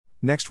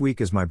Next week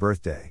is my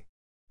birthday.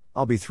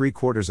 I'll be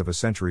 3/4 of a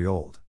century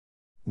old.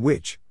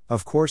 Which,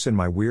 of course, in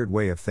my weird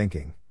way of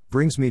thinking,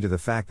 brings me to the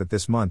fact that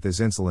this month is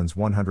insulin's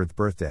 100th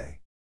birthday.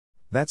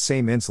 That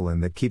same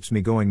insulin that keeps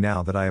me going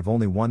now that I have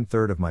only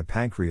 1/3 of my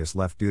pancreas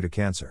left due to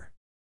cancer.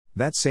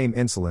 That same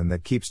insulin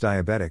that keeps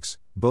diabetics,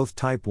 both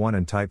type 1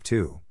 and type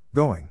 2,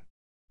 going.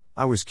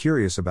 I was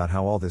curious about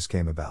how all this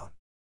came about.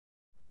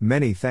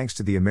 Many thanks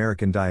to the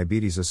American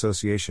Diabetes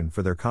Association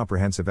for their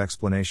comprehensive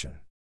explanation.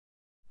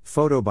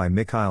 Photo by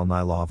Mikhail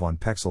Nilov on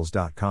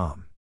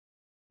Pexels.com.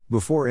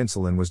 Before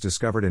insulin was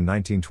discovered in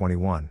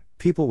 1921,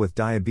 people with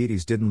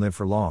diabetes didn't live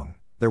for long.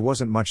 There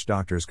wasn't much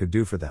doctors could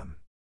do for them.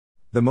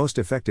 The most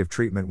effective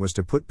treatment was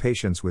to put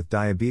patients with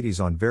diabetes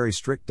on very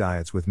strict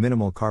diets with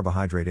minimal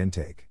carbohydrate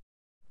intake.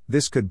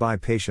 This could buy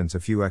patients a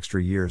few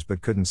extra years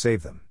but couldn't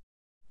save them.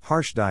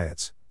 Harsh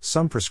diets,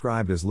 some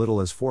prescribed as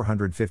little as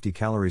 450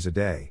 calories a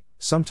day,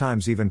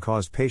 sometimes even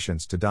caused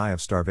patients to die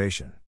of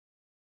starvation.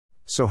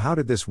 So how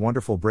did this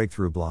wonderful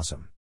breakthrough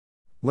blossom?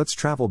 Let's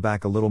travel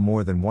back a little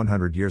more than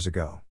 100 years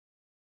ago.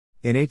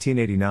 In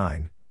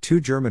 1889, two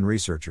German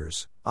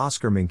researchers,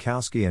 Oskar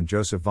Minkowski and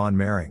Joseph von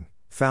Mering,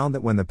 found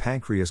that when the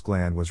pancreas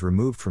gland was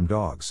removed from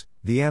dogs,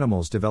 the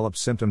animals developed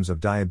symptoms of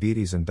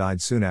diabetes and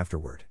died soon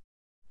afterward.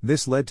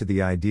 This led to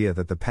the idea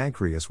that the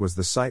pancreas was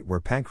the site where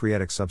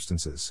pancreatic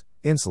substances,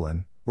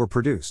 insulin, were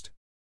produced.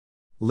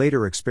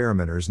 Later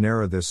experimenters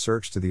narrowed this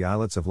search to the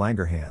islets of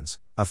Langerhans,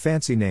 a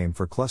fancy name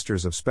for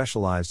clusters of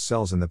specialized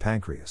cells in the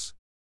pancreas.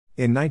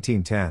 In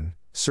 1910,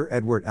 Sir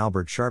Edward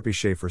Albert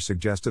Sharpie-Schaefer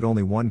suggested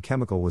only one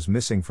chemical was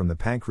missing from the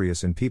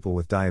pancreas in people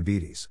with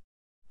diabetes.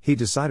 He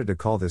decided to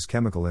call this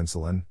chemical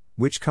insulin,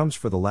 which comes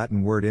from the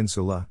Latin word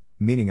insula,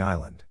 meaning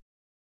island.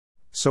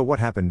 So what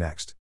happened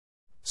next?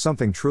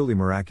 Something truly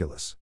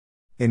miraculous.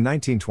 In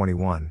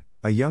 1921,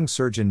 a young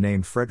surgeon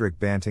named Frederick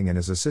Banting and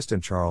his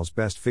assistant Charles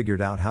Best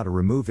figured out how to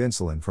remove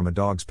insulin from a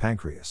dog's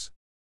pancreas.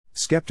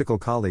 Skeptical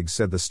colleagues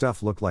said the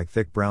stuff looked like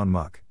thick brown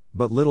muck,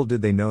 but little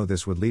did they know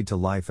this would lead to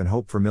life and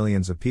hope for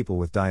millions of people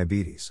with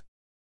diabetes.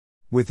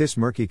 With this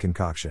murky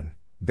concoction,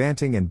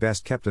 Banting and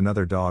Best kept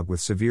another dog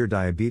with severe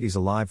diabetes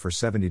alive for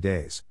 70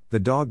 days. The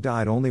dog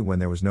died only when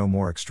there was no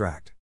more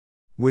extract.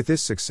 With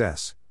this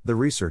success, the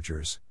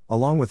researchers,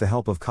 along with the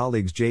help of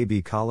colleagues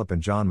J.B. Collip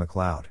and John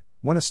MacLeod,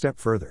 went a step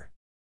further.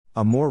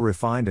 A more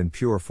refined and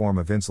pure form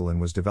of insulin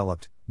was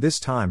developed, this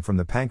time from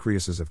the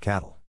pancreases of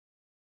cattle.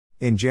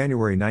 In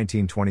January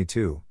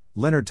 1922,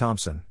 Leonard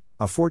Thompson,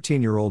 a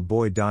 14-year-old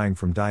boy dying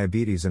from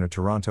diabetes in a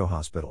Toronto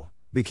hospital,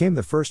 became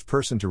the first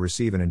person to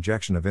receive an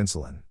injection of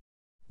insulin.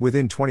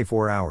 Within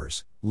 24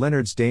 hours,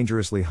 Leonard's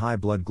dangerously high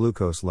blood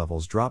glucose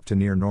levels dropped to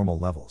near normal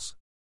levels.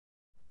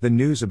 The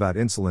news about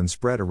insulin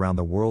spread around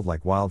the world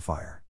like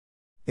wildfire.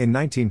 In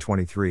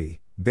 1923,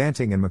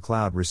 Banting and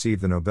MacLeod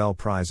received the Nobel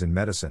Prize in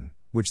Medicine,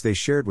 which they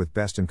shared with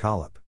Best and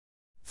Collip.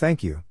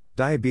 Thank you,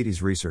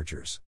 diabetes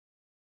researchers.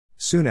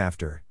 Soon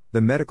after,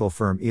 the medical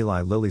firm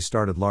Eli Lilly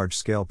started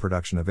large-scale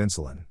production of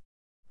insulin.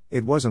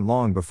 It wasn't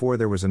long before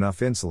there was enough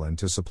insulin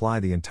to supply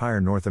the entire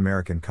North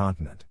American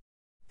continent.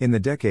 In the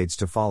decades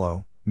to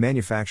follow,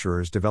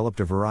 manufacturers developed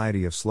a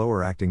variety of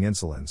slower-acting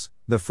insulins,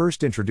 the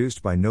first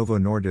introduced by Novo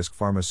Nordisk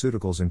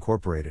Pharmaceuticals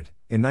Incorporated,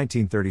 in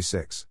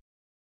 1936.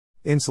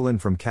 Insulin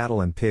from cattle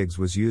and pigs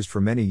was used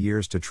for many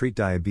years to treat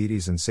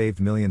diabetes and saved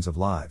millions of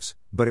lives,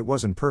 but it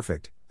wasn't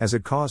perfect, as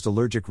it caused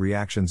allergic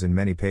reactions in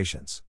many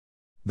patients.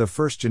 The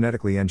first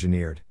genetically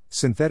engineered,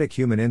 synthetic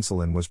human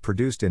insulin was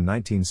produced in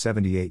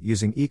 1978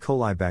 using E.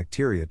 coli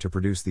bacteria to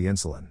produce the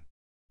insulin.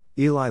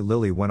 Eli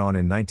Lilly went on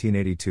in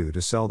 1982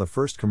 to sell the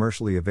first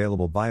commercially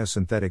available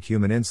biosynthetic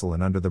human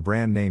insulin under the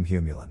brand name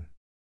Humulin.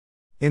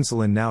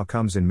 Insulin now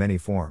comes in many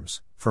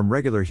forms, from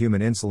regular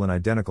human insulin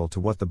identical to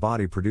what the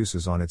body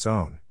produces on its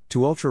own,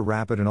 to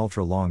ultra-rapid and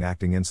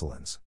ultra-long-acting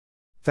insulins.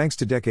 Thanks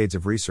to decades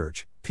of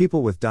research,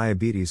 people with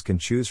diabetes can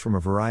choose from a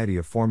variety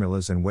of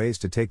formulas and ways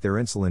to take their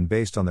insulin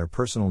based on their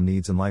personal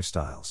needs and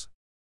lifestyles.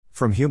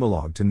 From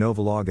Humalog to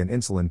Novolog and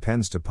insulin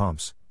pens to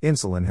pumps,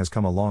 insulin has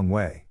come a long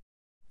way.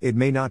 It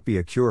may not be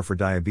a cure for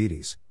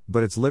diabetes,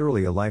 but it's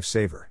literally a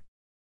lifesaver.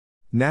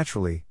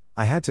 Naturally,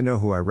 I had to know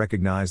who I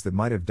recognized that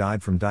might have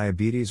died from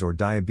diabetes or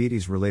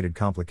diabetes-related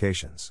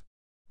complications.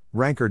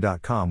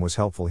 Ranker.com was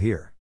helpful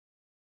here.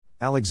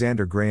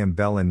 Alexander Graham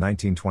Bell in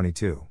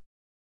 1922.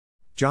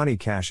 Johnny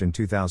Cash in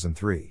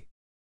 2003.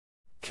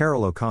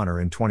 Carol O'Connor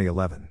in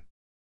 2011.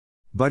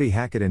 Buddy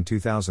Hackett in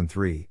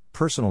 2003.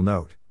 Personal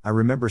note, I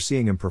remember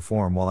seeing him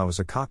perform while I was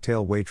a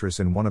cocktail waitress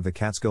in one of the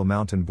Catskill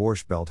Mountain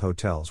Borscht Belt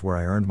hotels where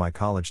I earned my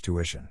college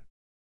tuition.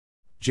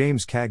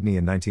 James Cagney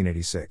in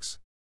 1986.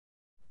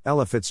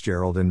 Ella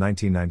Fitzgerald in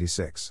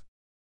 1996.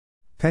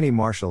 Penny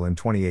Marshall in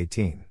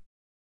 2018.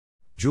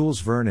 Jules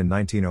Verne in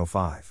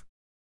 1905.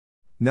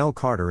 Nell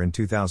Carter in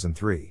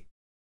 2003.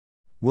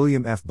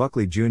 William F.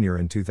 Buckley Jr.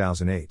 in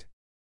 2008.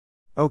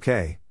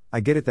 Okay, I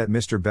get it that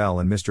Mr. Bell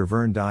and Mr.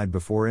 Verne died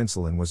before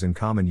insulin was in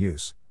common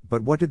use,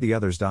 but what did the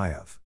others die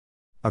of?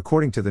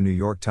 According to the New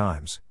York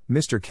Times,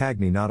 Mr.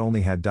 Cagney not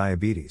only had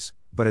diabetes,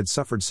 but had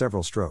suffered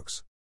several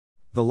strokes.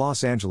 The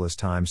Los Angeles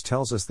Times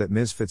tells us that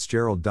Ms.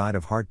 Fitzgerald died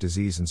of heart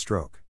disease and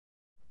stroke.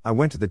 I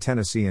went to the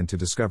Tennessean to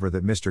discover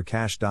that Mr.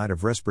 Cash died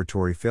of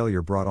respiratory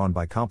failure brought on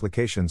by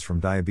complications from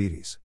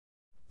diabetes.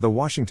 The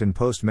Washington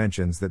Post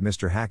mentions that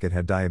Mr. Hackett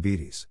had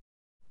diabetes.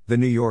 The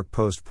New York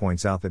Post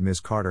points out that Ms.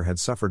 Carter had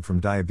suffered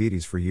from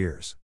diabetes for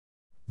years.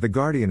 The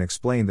Guardian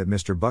explained that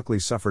Mr. Buckley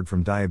suffered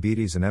from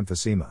diabetes and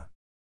emphysema.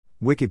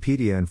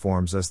 Wikipedia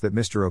informs us that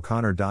Mr.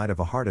 O'Connor died of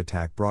a heart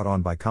attack brought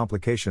on by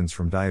complications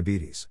from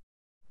diabetes.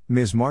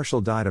 Ms.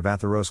 Marshall died of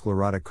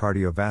atherosclerotic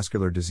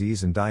cardiovascular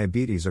disease and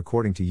diabetes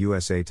according to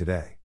USA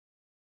Today.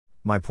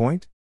 My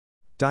point?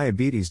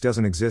 Diabetes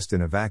doesn't exist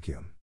in a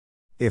vacuum.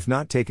 If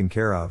not taken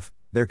care of,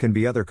 there can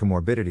be other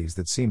comorbidities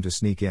that seem to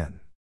sneak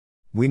in.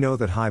 We know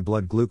that high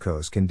blood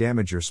glucose can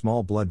damage your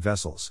small blood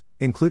vessels,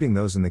 including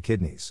those in the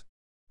kidneys.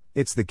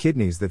 It's the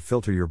kidneys that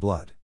filter your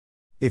blood.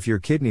 If your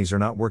kidneys are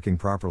not working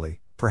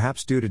properly,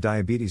 perhaps due to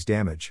diabetes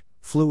damage,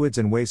 fluids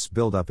and wastes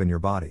build up in your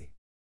body.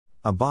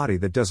 A body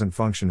that doesn't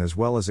function as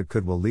well as it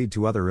could will lead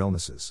to other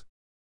illnesses.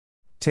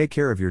 Take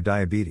care of your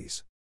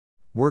diabetes.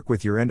 Work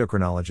with your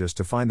endocrinologist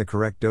to find the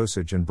correct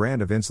dosage and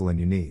brand of insulin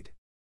you need.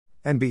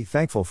 And be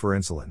thankful for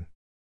insulin.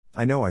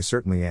 I know I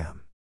certainly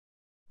am.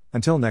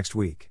 Until next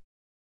week.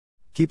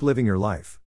 Keep living your life.